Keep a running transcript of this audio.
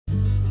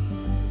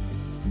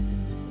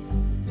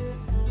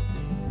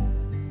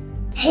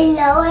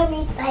Hello,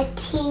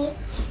 everybody.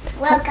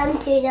 Welcome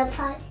to the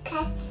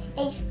podcast.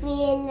 It's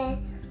real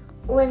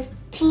with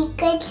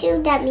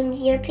Pikachu. That means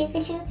you're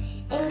Pikachu.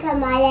 And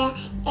Kamala.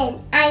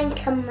 And I'm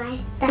Kamala.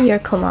 You're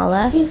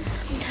Kamala.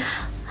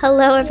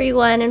 Hello,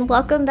 everyone, and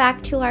welcome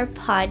back to our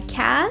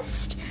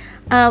podcast.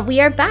 We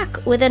are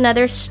back with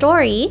another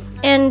story.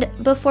 And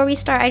before we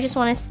start, I just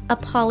want to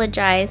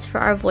apologize for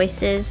our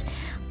voices.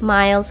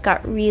 Miles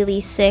got really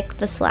sick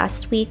this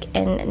last week,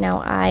 and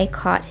now I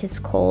caught his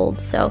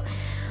cold. So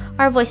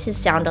our voices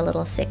sound a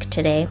little sick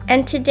today.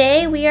 And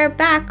today we are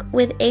back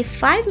with a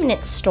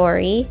 5-minute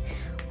story,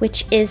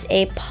 which is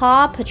a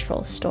Paw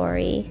Patrol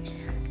story.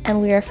 And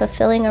we are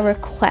fulfilling a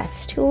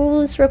request.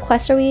 Whose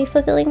request are we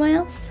fulfilling,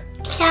 Miles?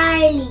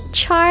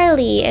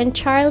 Charlie. And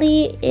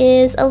Charlie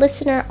is a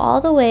listener all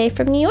the way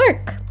from New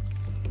York.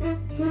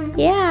 Mm-hmm.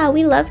 Yeah,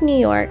 we love New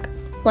York.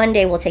 One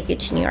day we'll take you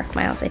to New York,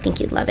 Miles. I think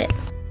you'd love it.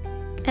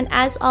 And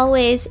as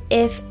always,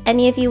 if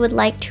any of you would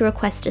like to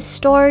request a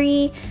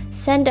story,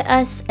 send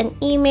us an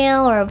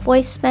email or a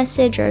voice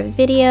message or a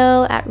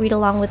video at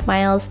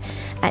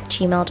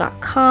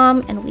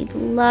readalongwithmiles@gmail.com, and we'd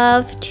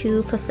love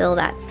to fulfill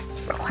that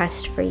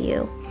request for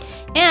you.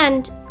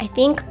 And I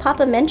think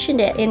Papa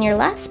mentioned it in your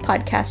last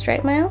podcast,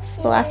 right, Miles?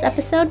 The last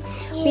episode?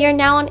 We are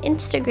now on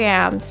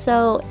Instagram,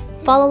 so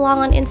follow along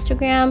on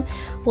Instagram.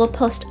 We'll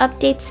post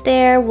updates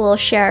there. We'll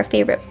share our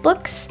favorite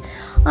books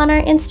on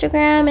our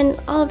Instagram and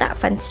all of that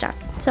fun stuff.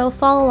 So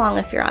follow along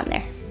if you're on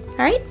there. All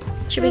right?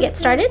 Should we get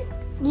started?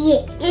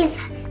 Yes. Let's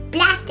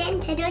blast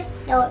into the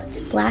story.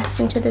 Blast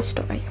into the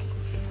story.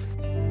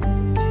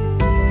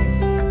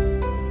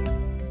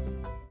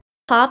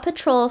 Paw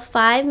Patrol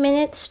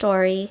 5-minute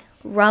story,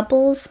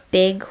 Rubble's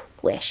Big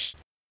Wish.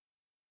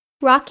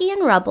 Rocky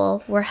and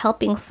Rubble were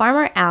helping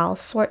Farmer Al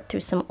sort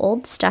through some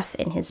old stuff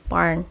in his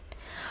barn.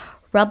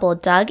 Rubble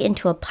dug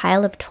into a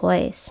pile of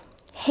toys.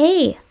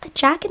 "Hey, a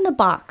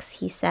jack-in-the-box,"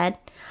 he said.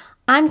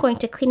 "I'm going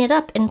to clean it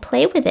up and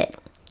play with it."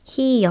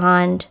 He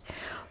yawned.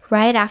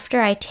 "Right after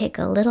I take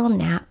a little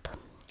nap."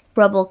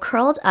 Rubble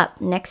curled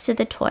up next to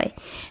the toy,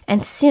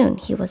 and soon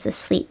he was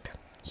asleep.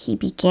 He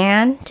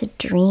began to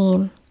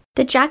dream.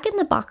 The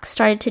jack-in-the-box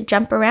started to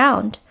jump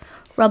around.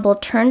 Rubble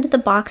turned the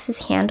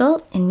box's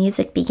handle, and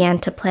music began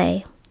to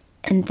play.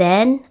 And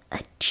then a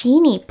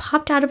genie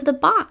popped out of the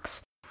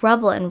box.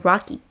 Rubble and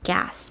Rocky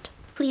gasped.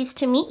 "Pleased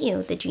to meet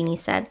you," the genie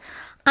said.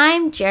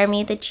 "I'm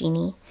Jeremy the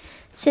genie.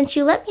 Since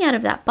you let me out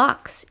of that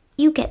box,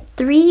 you get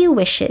 3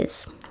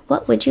 wishes.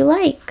 What would you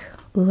like?"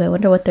 Ooh, I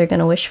wonder what they're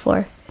going to wish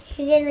for.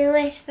 You're going to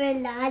wish for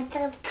lots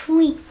of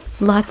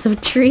treats. Lots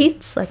of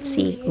treats? Let's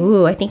see.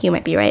 Ooh, I think you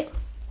might be right.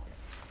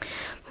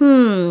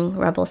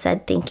 Rubble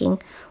said, thinking.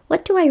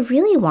 What do I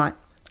really want?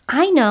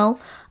 I know,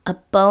 a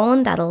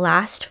bone that'll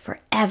last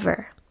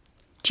forever.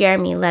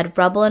 Jeremy led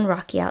Rubble and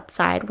Rocky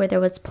outside where there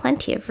was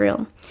plenty of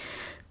room.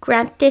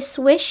 "Grant this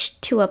wish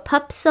to a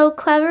pup so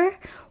clever,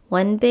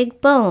 one big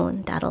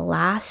bone that'll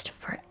last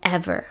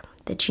forever,"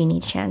 the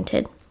genie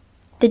chanted.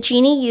 The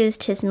genie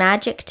used his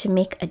magic to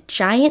make a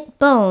giant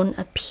bone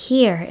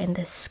appear in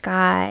the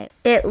sky.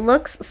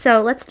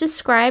 Let's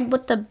describe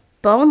what the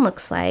bone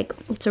looks like.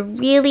 It's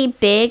really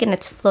big and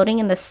it's floating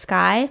in the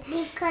sky.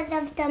 Because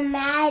of the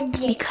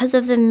magic. Because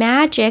of the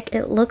magic,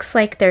 it looks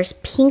like there's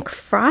pink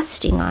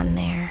frosting on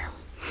there.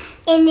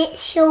 And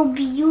it's so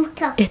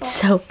beautiful. It's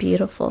so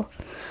beautiful.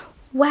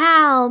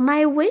 "Wow,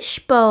 my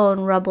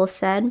wishbone," Rubble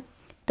said.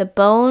 The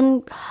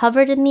bone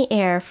hovered in the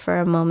air for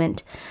a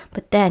moment,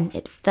 but then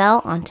it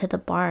fell onto the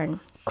barn.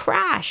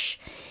 Crash!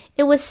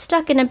 It was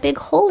stuck in a big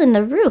hole in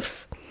the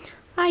roof.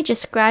 "I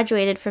just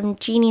graduated from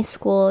genie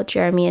school,"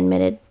 Jeremy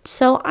admitted,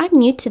 "so I'm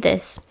new to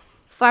this."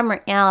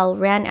 Farmer Al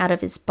ran out of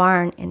his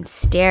barn and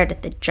stared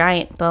at the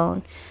giant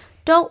bone.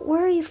 "Don't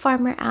worry,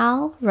 Farmer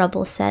Al,"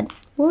 Rubble said.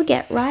 "We'll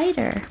get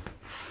Ryder."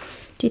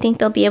 Do you think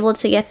they'll be able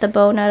to get the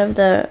bone out of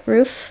the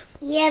roof?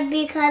 Yeah,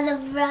 because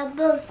of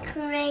Rubble's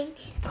crane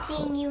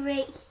thingy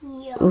right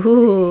here.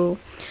 Ooh.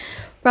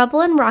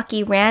 Rubble and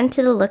Rocky ran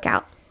to the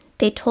lookout.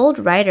 They told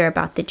Ryder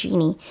about the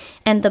genie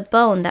and the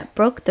bone that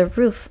broke the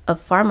roof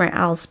of Farmer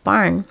Al's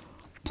barn.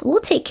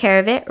 "We'll take care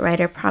of it,"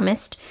 Ryder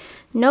promised.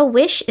 "No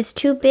wish is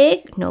too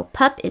big, no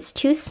pup is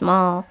too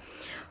small."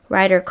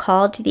 Ryder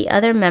called to the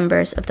other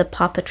members of the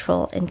Paw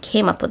Patrol and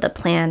came up with a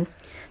plan.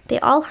 They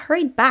all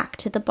hurried back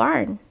to the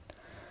barn.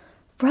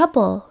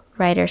 "Rubble,"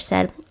 Ryder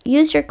said,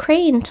 "use your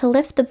crane to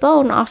lift the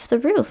bone off the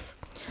roof."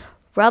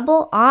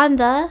 "Rubble on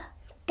the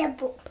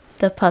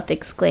pup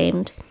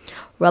exclaimed.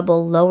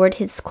 Rubble lowered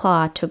his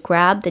claw to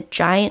grab the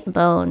giant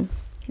bone.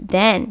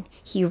 Then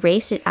he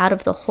raced it out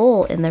of the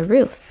hole in the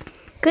roof.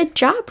 "Good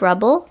job,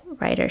 Rubble,"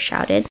 Ryder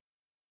shouted.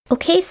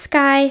 "Okay,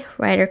 Sky,"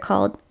 Ryder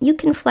called. "You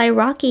can fly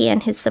Rocky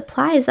and his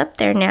supplies up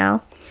there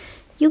now."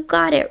 "You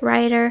got it,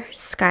 Ryder,"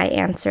 Sky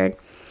answered.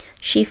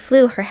 She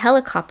flew her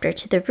helicopter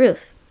to the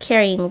roof,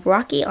 carrying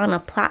Rocky on a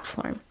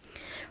platform.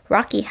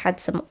 Rocky had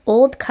some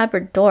old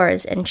cupboard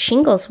doors and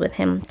shingles with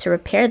him to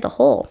repair the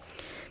hole.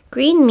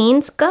 "Green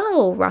means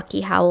go,"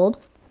 Rocky howled.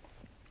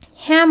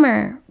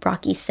 "Hammer,"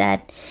 Rocky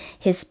said.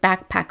 His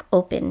backpack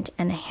opened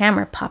and a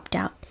hammer popped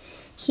out.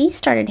 he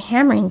started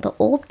hammering the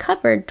old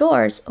cupboard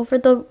doors over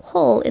the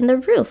hole in the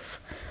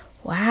roof.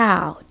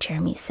 Wow,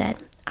 Jeremy said.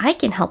 I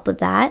can help with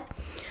that.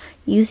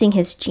 Using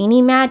his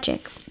genie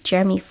magic,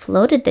 Jeremy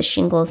floated the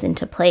shingles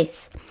into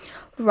place.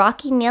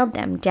 Rocky nailed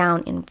them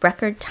down in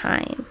record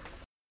time.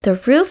 The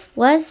roof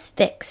was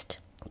fixed.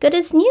 Good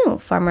as new,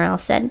 Farmer Owl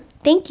said.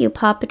 Thank you,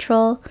 Paw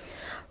Patrol.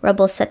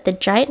 Rubble set the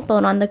giant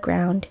bone on the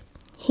ground.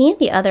 He and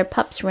the other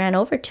pups ran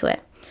over to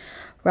it.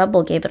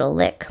 Rubble gave it a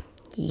lick.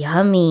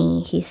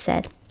 Yummy, he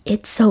said.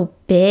 It's so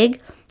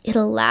big,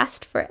 it'll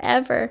last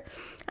forever.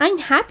 I'm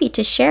happy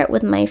to share it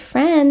with my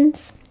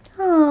friends.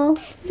 Oh,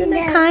 isn't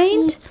that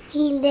kind?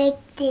 He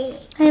licked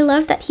it. I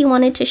love that he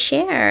wanted to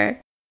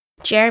share.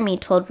 Jeremy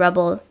told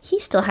Rubble he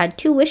still had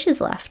 2 wishes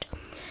left.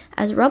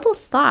 As Rubble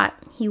thought,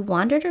 he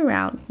wandered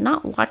around,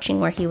 not watching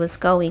where he was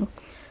going.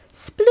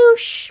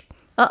 Sploosh!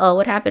 Uh-oh,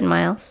 what happened,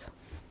 Miles?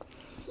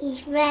 He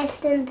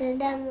smashed into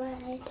the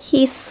mud.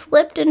 He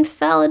slipped and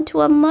fell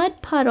into a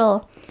mud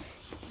puddle.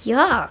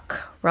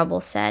 Yuck,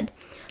 Rubble said.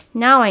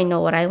 Now I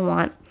know what I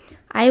want.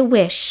 I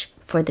wish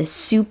for the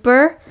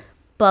super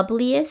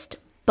bubbliest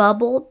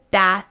bubble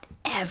bath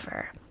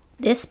ever.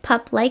 This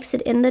pup likes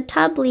it in the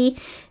tubbly.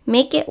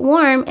 Make it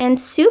warm and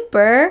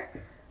super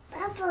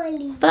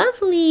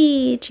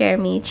bubbly,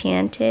 Jeremy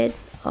chanted.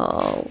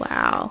 Oh,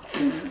 wow.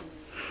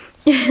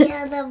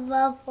 Yeah, the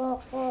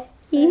bubble.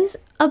 He's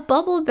a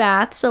bubble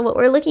bath. So what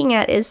we're looking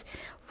at is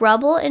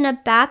Rubble in a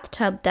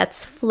bathtub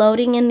that's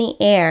floating in the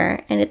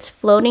air. And it's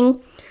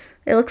floating.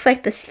 It looks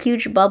like this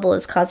huge bubble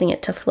is causing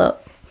it to float.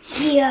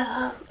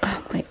 Yeah.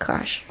 Oh my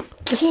gosh.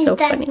 That's so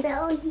funny.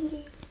 Yeah.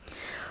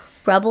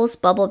 Rubble's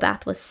bubble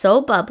bath was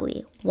so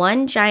bubbly,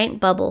 one giant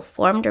bubble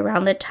formed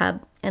around the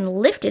tub and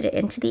lifted it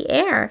into the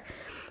air.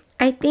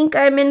 I think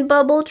I'm in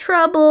bubble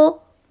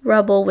trouble,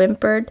 Rubble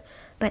whimpered.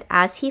 But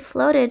as he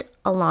floated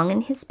along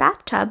in his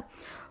bathtub,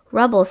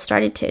 Rubble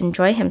started to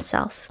enjoy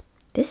himself.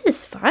 This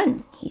is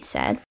fun, he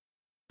said.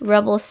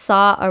 Rubble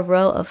saw a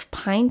row of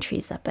pine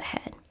trees up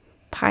ahead.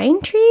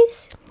 Pine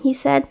trees? He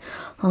said.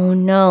 Oh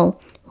no,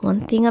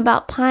 one thing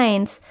about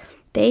pines,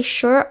 they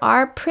sure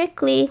are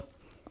prickly.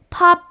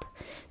 Pop!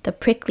 The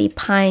prickly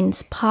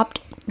pines popped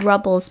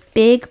Rubble's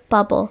big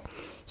bubble.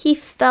 He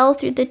fell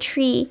through the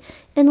tree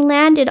and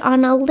landed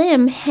on a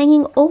limb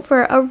hanging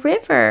over a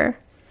river.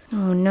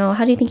 Oh no,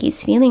 how do you think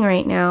he's feeling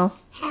right now?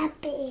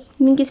 Happy.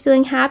 You think he's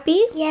feeling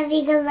happy? Yeah,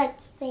 because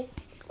like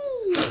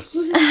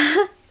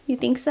You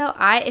think so?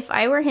 If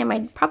I were him,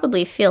 I'd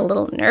probably feel a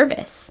little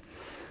nervous.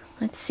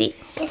 Let's see.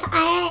 If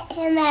I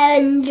and I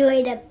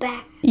enjoy the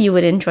bath. You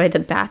would enjoy the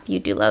bath. You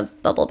do love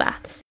bubble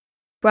baths.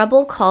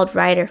 Rubble called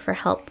Ryder for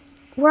help.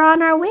 We're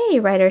on our way,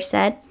 Ryder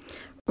said.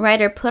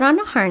 Ryder put on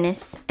a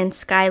harness, and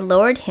Sky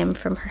lowered him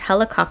from her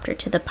helicopter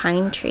to the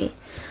pine tree.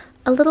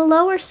 A little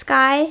lower,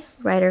 Sky,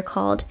 Ryder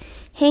called.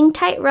 Hang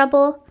tight,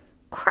 Rubble.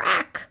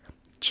 Crack!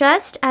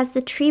 Just as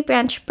the tree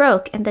branch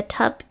broke and the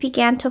tub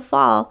began to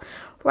fall,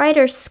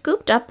 Ryder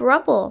scooped up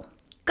Rubble.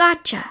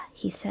 Gotcha,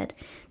 he said.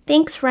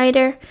 Thanks,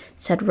 Ryder,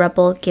 said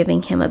Rubble,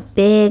 giving him a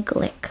big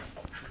lick.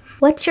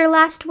 What's your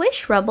last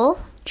wish, Rubble?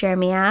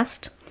 Jeremy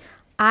asked.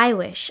 I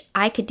wish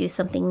I could do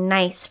something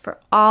nice for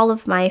all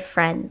of my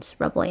friends,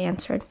 Rubble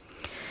answered.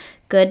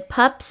 Good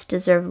pups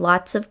deserve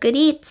lots of good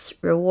eats.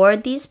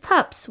 Reward these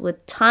pups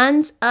with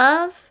tons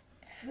of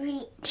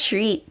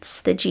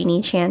treats, the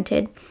genie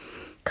chanted.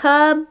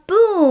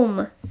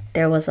 Kaboom!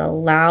 There was a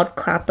loud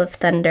clap of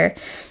thunder,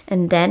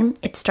 and then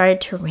it started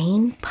to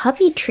rain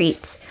puppy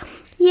treats.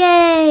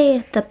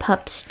 Yay! The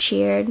pups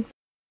cheered.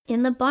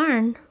 In the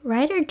barn,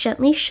 Ryder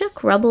gently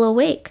shook Rubble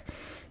awake.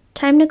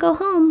 Time to go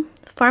home.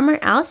 Farmer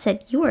Owl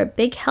said you were a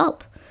big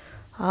help.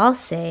 I'll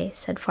say,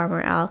 said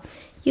Farmer Owl,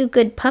 you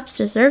good pups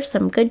deserve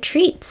some good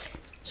treats.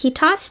 He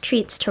tossed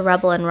treats to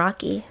Rubble and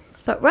Rocky,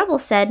 but Rubble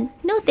said,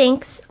 no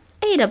thanks,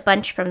 I ate a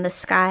bunch from the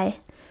sky.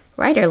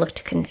 Ryder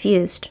looked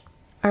confused.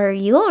 Are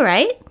you all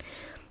right?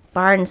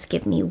 Barns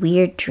give me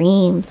weird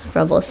dreams,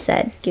 Rubble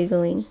said,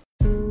 giggling.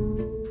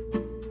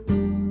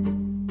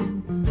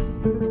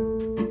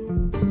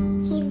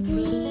 He's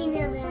dreaming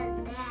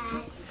about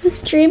that.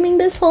 He's dreaming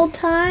this whole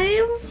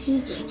time?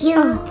 He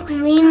was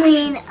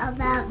dreaming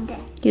about that.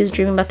 He was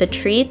dreaming about the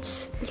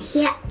treats?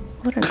 Yeah.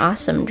 What an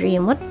awesome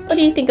dream. What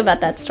do you think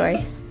about that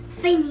story?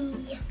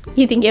 Funny.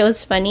 You think it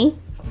was funny?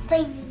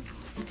 Funny.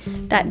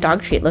 That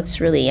dog treat looks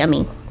really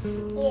yummy.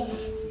 Yeah.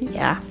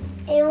 Yeah.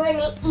 I want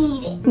to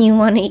eat it. You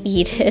want to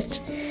eat it?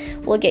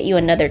 We'll get you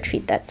another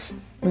treat that's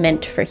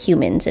meant for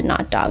humans and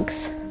not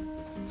dogs.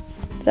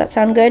 Does that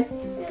sound good?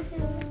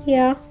 Mm-hmm.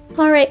 Yeah.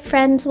 All right,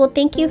 friends. Well,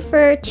 thank you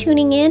for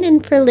tuning in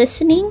and for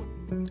listening.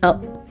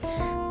 Oh,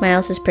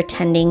 Miles is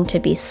pretending to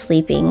be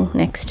sleeping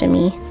next to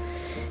me.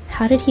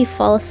 How did he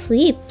fall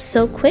asleep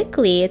so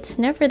quickly? It's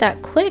never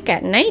that quick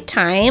at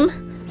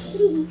nighttime.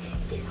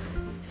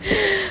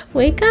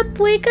 Wake up,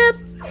 wake up.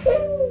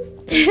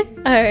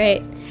 All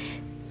right.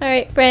 All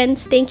right,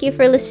 friends. Thank you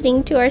for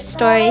listening to our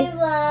story.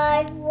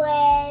 Bye-bye,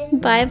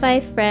 friends.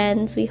 Bye-bye,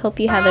 friends. We hope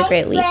you have a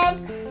great week.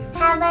 Friends.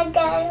 Have a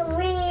good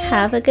week.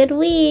 Have a good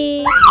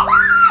week.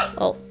 Bye-bye.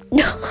 Oh,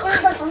 no.